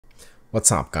What's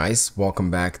up, guys?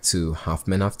 Welcome back to Half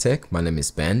Man Half Tech. My name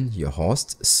is Ben, your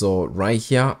host. So right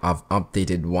here, I've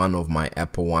updated one of my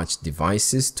Apple Watch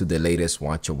devices to the latest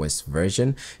WatchOS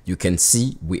version. You can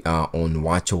see we are on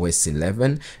WatchOS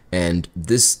 11, and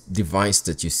this device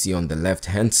that you see on the left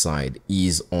hand side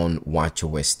is on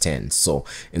WatchOS 10. So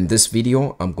in this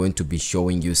video, I'm going to be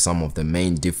showing you some of the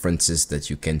main differences that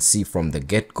you can see from the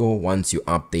get-go once you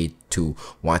update to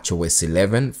WatchOS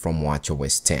 11 from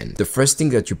WatchOS 10. The first thing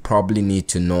that you probably need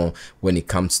to know when it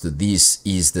comes to this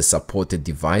is the supported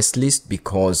device list,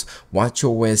 because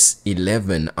WatchOS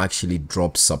 11 actually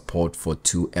drops support for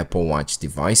two Apple Watch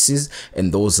devices,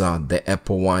 and those are the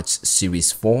Apple Watch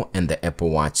Series 4 and the Apple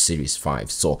Watch Series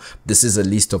 5. So this is a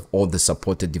list of all the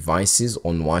supported devices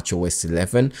on WatchOS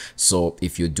 11. So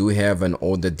if you do have an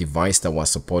older device that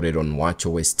was supported on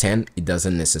WatchOS 10, it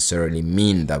doesn't necessarily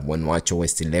mean that when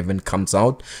WatchOS 11 comes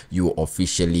out, you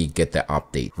officially get the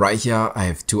update. Right here, I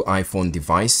have two iPhone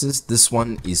devices. This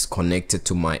one is connected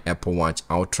to my Apple Watch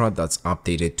Ultra that's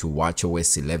updated to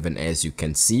WatchOS 11, as you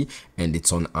can see, and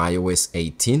it's on iOS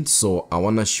 18. So I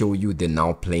want to show you the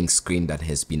now playing screen that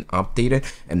has been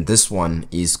updated, and this one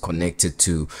is connected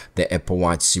to the Apple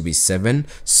Watch Series 7.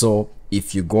 So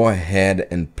if you go ahead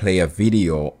and play a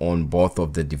video on both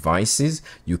of the devices,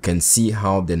 you can see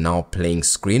how the now playing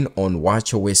screen on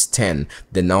WatchOS 10,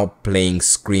 the now playing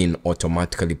screen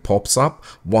automatically pops up,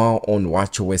 while on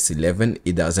WatchOS 11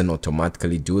 it doesn't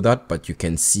automatically do that, but you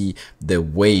can see the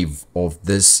wave of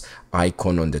this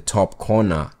icon on the top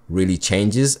corner really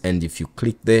changes, and if you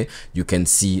click there, you can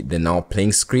see the now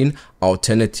playing screen.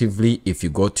 Alternatively, if you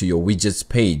go to your widgets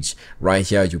page right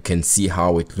here, you can see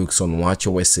how it looks on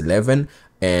WatchOS 11,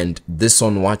 and this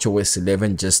on WatchOS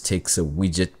 11 just takes a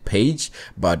widget page,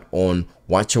 but on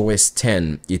WatchOS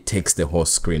 10 it takes the whole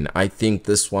screen. I think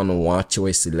this one on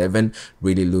WatchOS 11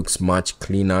 really looks much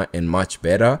cleaner and much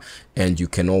better, and you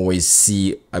can always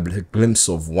see a glimpse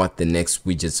of what the next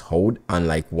widgets hold,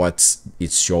 unlike what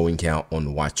it's showing here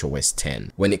on WatchOS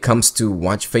 10. When it comes to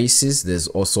watch faces, there's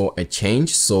also a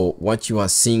change. So what you are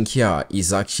seeing here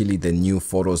is actually the new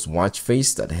Photos watch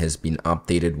face that has been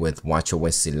updated with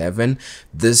WatchOS 11.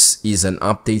 This is an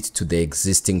update to the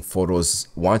existing Photos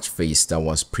watch face that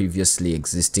was previously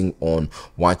existing on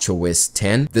WatchOS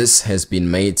 10. This has been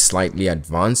made slightly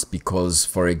advanced because,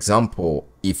 for example,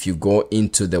 if you go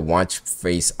into the watch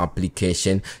face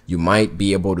application, you might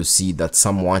be able to see that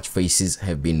some watch faces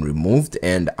have been removed,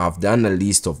 and I've done a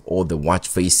list of all the watch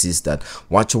faces that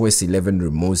WatchOS 11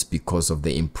 removes because of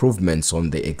the improvements on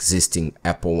the existing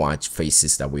Apple Watch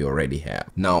faces that we already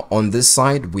have. Now on this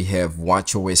side we have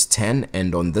WatchOS 10,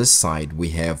 and on this side we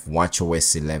have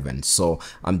WatchOS 11. So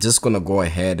I'm just gonna go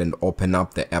ahead and open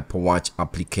up the Apple Watch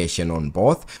application on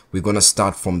both. We're gonna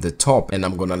start from the top, and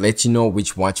I'm gonna let you know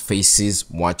which watch faces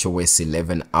WatchOS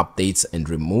 11 updates and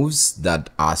removes that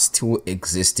are still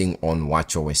existing on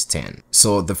WatchOS 10.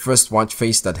 So the first watch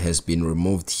face that has been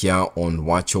removed here on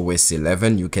WatchOS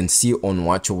 11, you can see on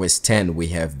WatchOS 10 we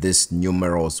have this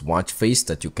numerals watch face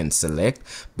that you can select,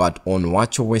 but on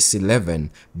WatchOS 11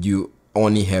 you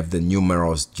only have the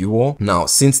numerals duo. Now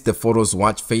since the Photos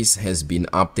watch face has been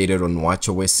updated on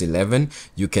WatchOS 11,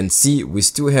 you can see we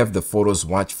still have the Photos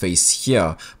watch face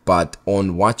here, but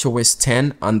on WatchOS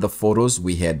 10 under Photos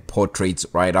we had portraits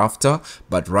right after,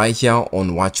 but right here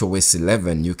on WatchOS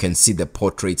 11 you can see the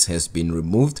portraits has been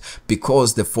removed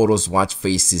because the Photos watch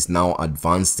face is now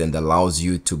advanced and allows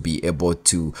you to be able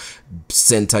to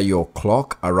center your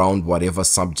clock around whatever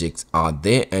subjects are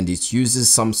there, and it uses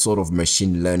some sort of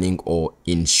machine learning, or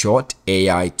in short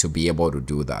AI, to be able to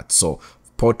do that. So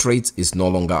portraits is no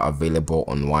longer available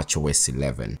on WatchOS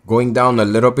 11. Going down a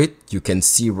little bit, you can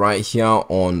see right here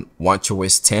on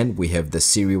WatchOS 10 we have the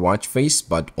Siri watch face,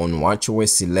 but on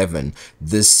WatchOS 11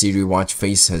 this Siri watch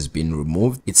face has been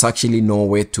removed. It's actually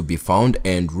nowhere to be found,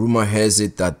 and rumor has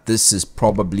it that this is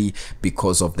probably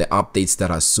because of the updates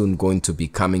that are soon going to be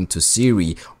coming to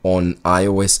Siri on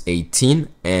iOS 18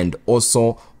 and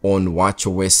also on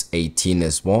WatchOS 18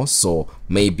 as well. So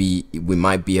maybe we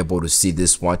might be able to see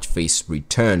this watch face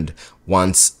returned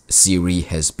once Siri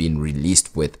has been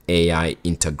released with AI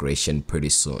integration pretty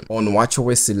soon. On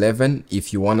WatchOS 11,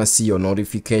 if you want to see your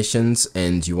notifications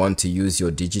and you want to use your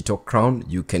digital crown,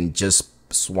 you can just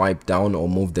swipe down or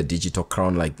move the digital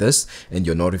crown like this, and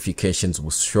your notifications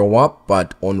will show up.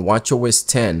 But on WatchOS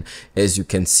 10, as you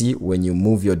can see, when you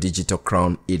move your digital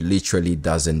crown, it literally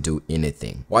doesn't do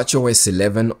anything. WatchOS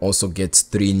 11 also gets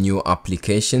 3 new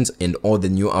applications, and all the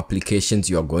new applications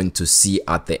you are going to see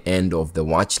at the end of the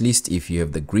watch list. If you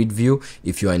have the grid view,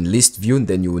 if you are in list view,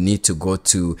 then you will need to go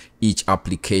to each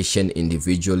application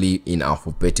individually in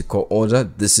alphabetical order.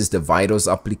 This is the Vitals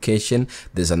application.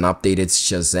 There's an updated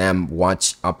Shazam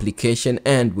watch application,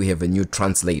 and we have a new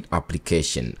Translate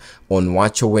application. On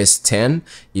WatchOS 10,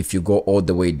 if you go all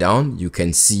the way down, you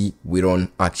can see we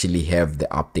don't actually have the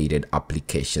updated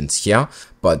applications here.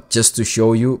 But just to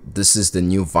show you, this is the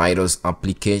new Vitals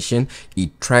application.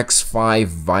 It tracks 5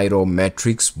 vital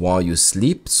metrics while you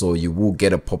sleep. So you will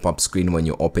get a pop-up screen when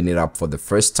you open it up for the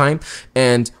first time.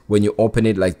 And when you open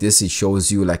it like this, it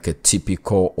shows you like a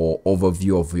typical or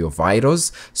overview of your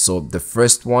vitals. So the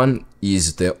first one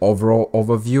is the overall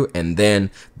overview, and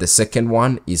then the second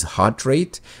one is heart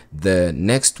rate. The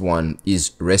next one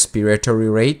is respiratory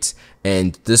rate,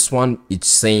 and this one, it's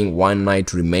saying 1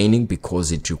 night remaining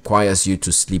because it requires you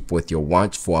to sleep with your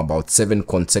watch for about 7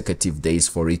 consecutive days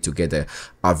for it to get an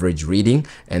average reading.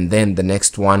 And then the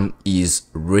next one is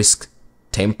risk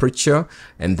temperature,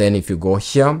 and then if you go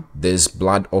here, there's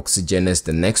blood oxygen as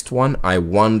the next one. I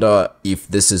wonder if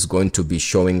this is going to be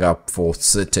showing up for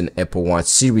certain Apple Watch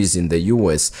series in the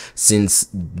US, since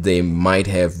they might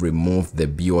have removed the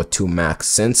BO2 max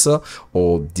sensor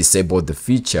or disabled the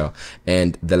feature.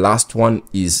 And the last one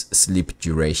is sleep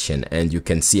duration, and you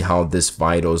can see how this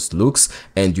vitals looks,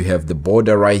 and you have the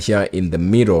border right here in the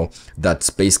middle. That's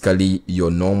basically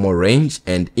your normal range,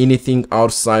 and anything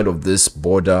outside of this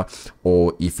border, or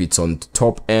if it's on the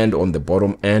top end, on the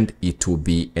bottom end, it will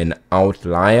be an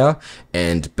outlier.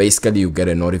 And basically you get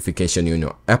a notification in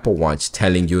your Apple Watch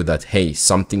telling you that, hey,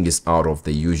 something is out of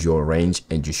the usual range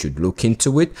and you should look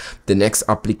into it. The next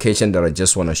application that I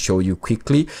just want to show you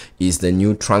quickly is the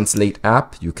new Translate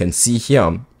app. You can see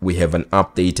here we have an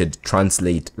updated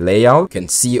Translate layout. You can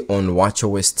see on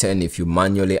WatchOS 10, if you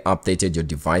manually updated your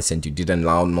device and you didn't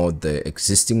download the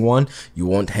existing one, you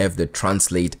won't have the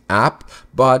Translate app.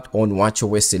 But on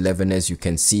WatchOS 11, as you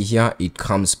can see here, it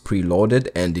comes preloaded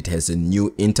and it has a new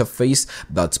interface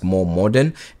that's more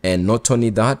modern. And not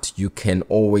only that, you can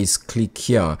always click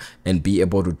here and be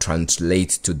able to translate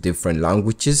to different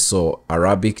languages. So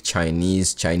Arabic,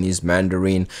 Chinese, Chinese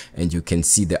Mandarin, and you can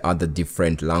see the other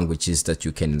different languages that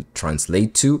you can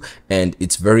translate to. And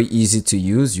it's very easy to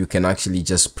use. You can actually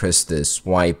just press the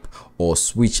swipe or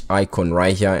switch icon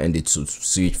right here, and it will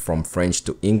switch from French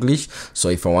to English. So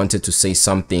if I wanted to say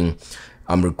something,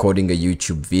 I'm recording a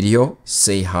YouTube video,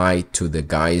 say hi to the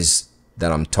guys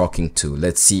that I'm talking to.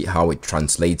 Let's see how it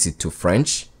translates it to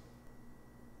French.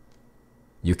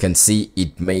 You can see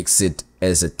it makes it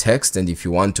as a text, and if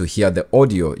you want to hear the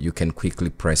audio, you can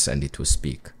quickly press and it will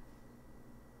speak.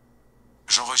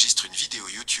 J'enregistre une vidéo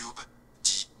YouTube.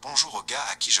 Dis bonjour au gars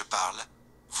à qui je parle.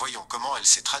 Voyons comment elle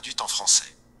s'est traduite en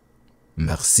français.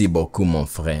 Merci beaucoup, mon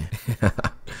frère.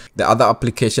 The other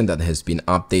application that has been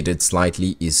updated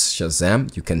slightly is Shazam.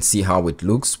 You can see how it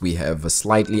looks. We have a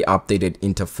slightly updated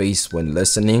interface when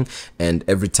listening, and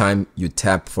every time you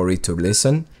tap for it to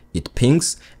listen, it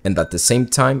pings, and at the same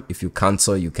time, if you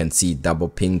cancel, you can see double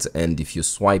pings. And if you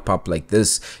swipe up like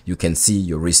this, you can see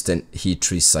your recent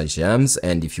history Shazams,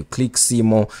 and if you click see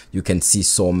more, you can see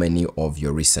so many of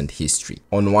your recent history.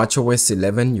 On WatchOS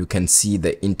 11, you can see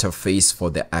the interface for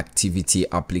the activity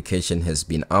application has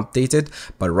been updated,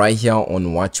 but right here on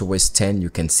WatchOS 10, you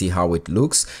can see how it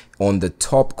looks. On the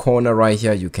top corner right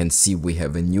here, you can see we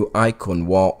have a new icon,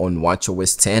 while on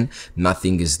WatchOS 10,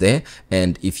 nothing is there.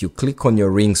 And if you click on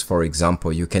your rings, for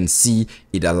example, you can see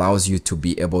it allows you to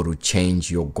be able to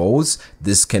change your goals.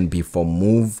 This can be for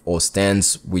move or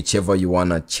stance, whichever you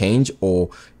want to change, or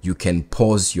you can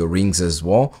pause your rings as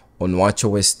well. On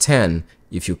WatchOS 10,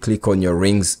 if you click on your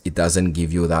rings, it doesn't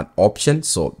give you that option,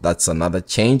 so that's another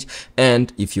change.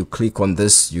 And if you click on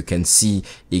this, you can see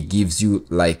it gives you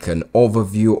like an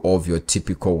overview of your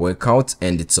typical workouts,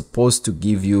 and it's supposed to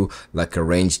give you like a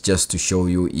range just to show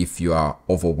you if you are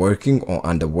overworking or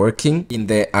underworking. In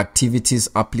the activities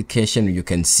application, you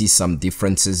can see some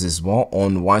differences as well.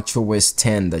 On WatchOS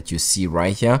 10 that you see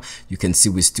right here, you can see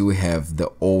we still have the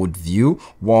old view,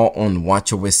 while on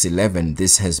WatchOS 11,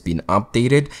 this has been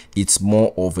updated. It's more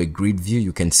of a grid view.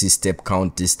 You can see step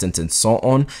count, distance, and so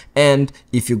on. And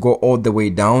if you go all the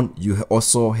way down, you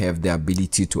also have the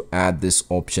ability to add this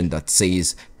option that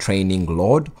says training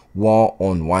load while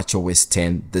on WatchOS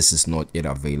 10 this is not yet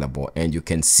available, and you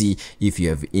can see if you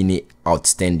have any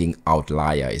outstanding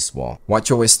outlier as well.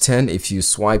 WatchOS 10, if you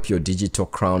swipe your digital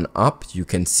crown up, you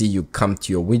can see you come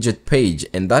to your widget page,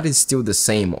 and that is still the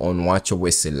same on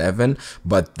WatchOS 11,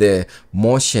 but the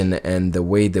motion and the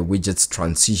way the widgets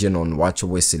transition on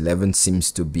WatchOS 11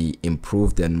 seems to be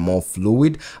improved and more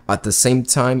fluid. At the same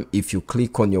time, if you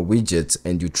click on your widgets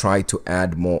and you try to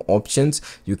add more options,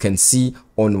 you can see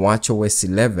on WatchOS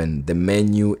 11 the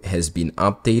menu has been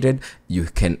updated. You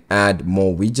can add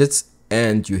more widgets,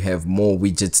 and you have more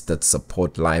widgets that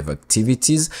support live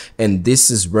activities, and this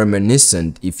is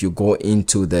reminiscent if you go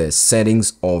into the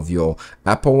settings of your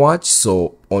Apple Watch.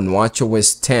 So on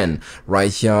WatchOS 10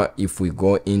 right here, if we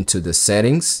go into the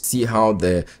settings, see how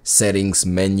the settings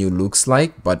menu looks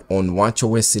like. But on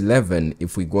WatchOS 11,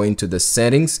 if we go into the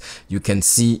settings, you can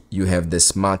see you have the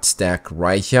smart stack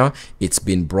right here. It's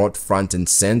been brought front and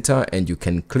center, and you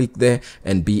can click there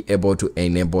and be able to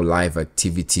enable live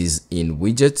activities in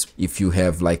widgets. If you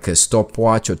have like a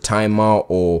stopwatch or timer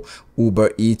or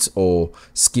Uber Eats or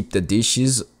skip the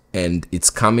dishes and it's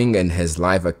coming and has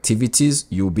live activities,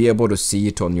 you'll be able to see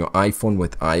it on your iPhone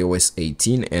with iOS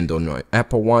 18 and on your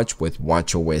Apple Watch with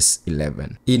WatchOS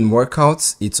 11. In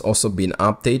workouts, it's also been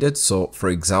updated. So for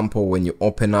example, when you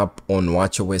open up on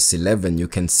WatchOS 11, you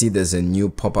can see there's a new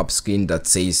pop-up screen that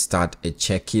says start a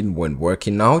check-in when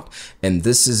working out, and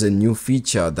this is a new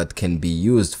feature that can be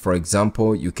used. For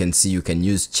example, you can see you can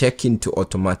use check-in to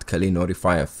automatically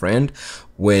notify a friend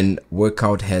when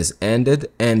workout has ended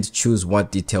and choose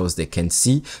what details they can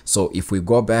see. So if we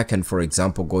go back and for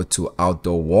example go to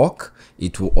outdoor walk,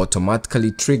 it will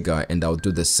automatically trigger, and I'll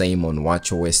do the same on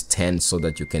WatchOS 10 so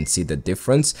that you can see the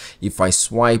difference. If I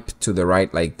swipe to the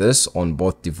right like this on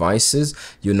both devices,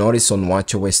 you notice on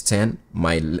WatchOS 10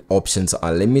 my options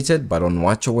are limited, but on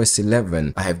WatchOS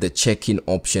 11 I have the check-in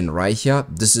option right here.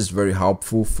 This is very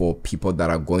helpful for people that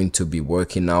are going to be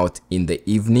working out in the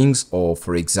evenings, or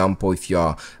for example if you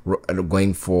are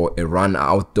going for a run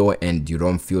outdoor and you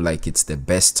don't feel like it's the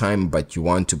best time but you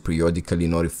want to periodically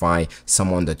notify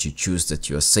someone that you choose that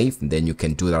you're safe, then you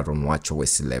can do that on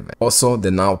WatchOS 11. Also,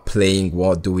 the now playing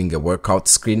while doing a workout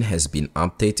screen has been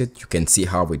updated. You can see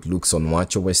how it looks on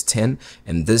WatchOS 10,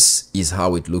 and this is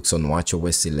how it looks on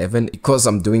WatchOS 11. Because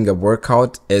I'm doing a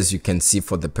workout, as you can see,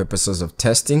 for the purposes of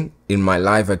testing, in my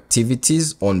live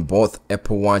activities on both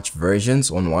Apple Watch versions,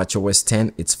 on WatchOS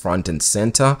 10 it's front and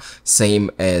center,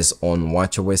 same as on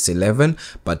WatchOS 11,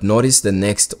 but notice the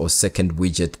next or second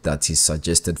widget that is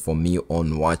suggested for me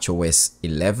on WatchOS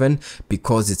 11.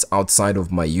 Because it's outside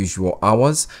of my usual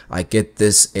hours, I get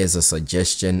this as a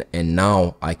suggestion, and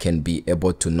now I can be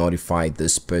able to notify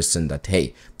this person that,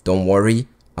 hey, don't worry,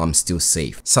 I'm still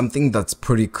safe. Something that's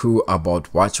pretty cool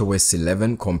about WatchOS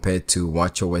 11 compared to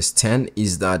WatchOS 10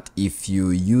 is that if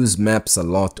you use maps a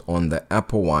lot on the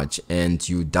Apple Watch and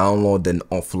you download an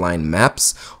offline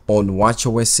maps on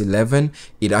WatchOS 11,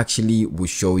 it actually will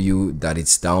show you that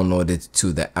it's downloaded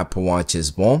to the Apple Watch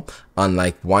as well,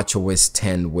 unlike WatchOS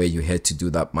 10 where you had to do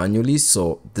that manually.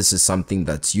 So this is something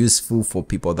that's useful for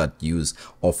people that use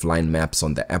offline maps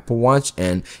on the Apple Watch.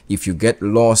 And if you get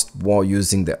lost while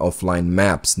using the offline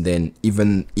maps, then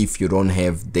even if you don't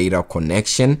have data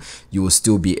connection, you will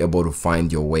still be able to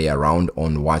find your way around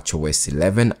on WatchOS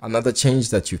 11. Another change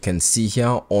that you can see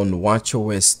here on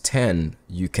WatchOS 10,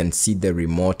 you can see the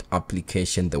remote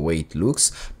application the way it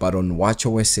looks, but on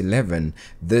WatchOS 11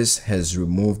 this has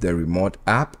removed the remote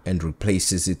app and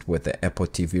replaces it with the Apple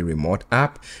TV remote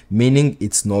app, meaning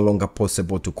it's no longer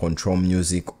possible to control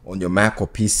music on your Mac or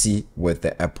PC with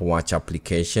the Apple Watch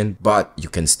application, but you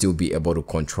can still be able to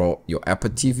control your Apple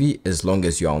TV as long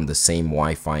as you're on the same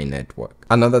Wi-Fi network.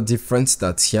 Another difference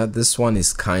that's here, this one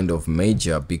is kind of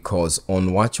major, because on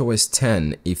WatchOS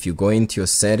 10 if you go into your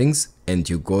settings and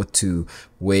you go to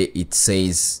where it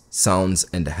says sounds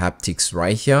and haptics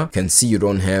right here, you can see you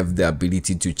don't have the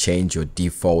ability to change your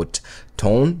default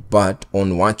tone. But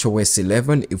on WatchOS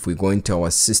 11, if we go into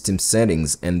our system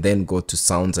settings and then go to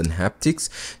sounds and haptics,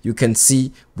 you can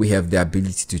see we have the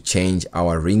ability to change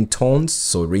our ringtones.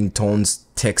 So ringtones,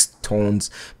 text tones,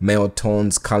 mail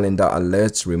tones, calendar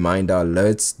alerts, reminder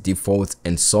alerts, defaults,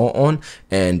 and so on.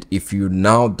 And if you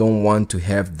now don't want to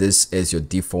have this as your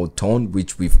default tone,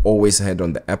 which we've always had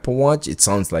on the Apple Watch, it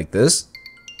sounds like this.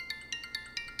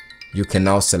 You can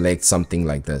now select something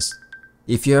like this.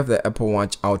 If you have the Apple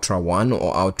Watch Ultra 1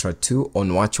 or Ultra 2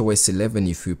 on WatchOS 11,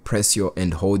 if you press your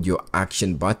and hold your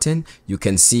action button, you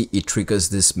can see it triggers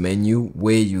this menu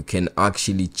where you can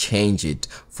actually change it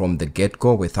from the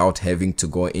get-go without having to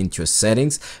go into your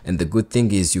settings. And the good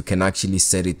thing is you can actually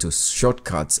set it to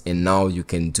shortcuts, and now you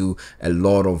can do a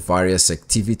lot of various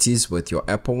activities with your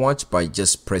Apple Watch by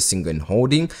just pressing and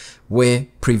holding, where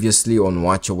previously on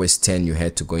WatchOS 10 you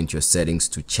had to go into your settings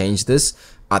to change this.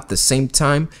 At the same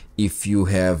time, if you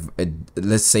have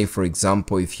let's say for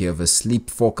example, if you have a sleep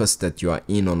focus that you are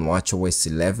in on WatchOS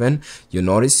 11, you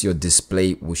notice your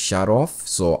display will shut off.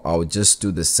 So I'll just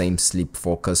do the same sleep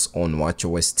focus on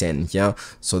WatchOS 10 here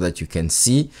so that you can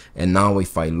see. And now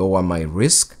if I lower my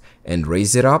wrist and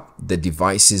raise it up, the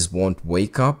devices won't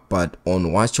wake up. But on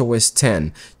WatchOS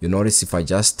 10, you notice if I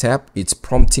just tap, it's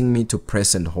prompting me to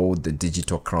press and hold the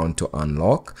digital crown to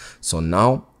unlock. So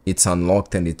now it's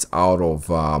unlocked and it's out of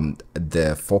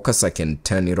the focus. I can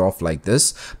turn it off like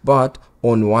this. But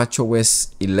on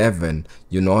WatchOS 11,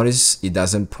 you notice it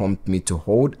doesn't prompt me to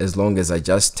hold. As long as I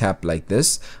just tap like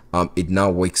this, it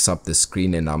now wakes up the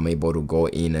screen and I'm able to go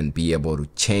in and be able to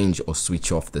change or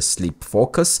switch off the sleep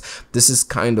focus. This is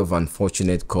kind of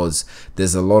unfortunate because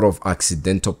there's a lot of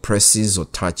accidental presses or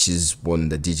touches on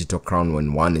the digital crown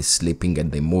when one is sleeping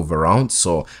and they move around.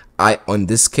 So on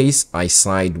this case, I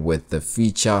side with the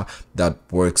feature that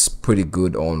works pretty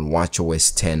good on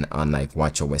WatchOS 10 unlike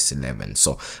WatchOS 11.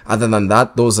 So other than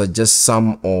that, those are just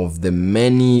some of the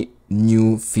many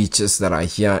new features that are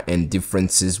here and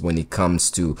differences when it comes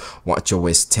to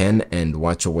WatchOS 10 and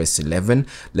WatchOS 11.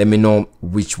 Let me know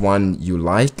which one you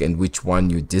like and which one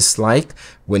you dislike.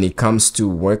 When it comes to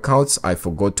workouts, I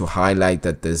forgot to highlight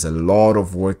that there's a lot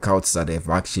of workouts that have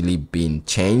actually been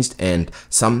changed, and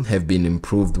some have been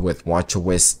improved with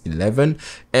WatchOS 11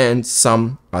 and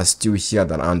some are still here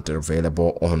that aren't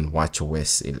available on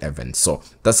WatchOS 11. So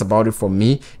that's about it for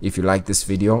me. If you like this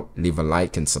video, leave a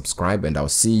like and subscribe, and I'll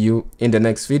see you in the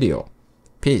next video.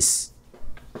 Peace.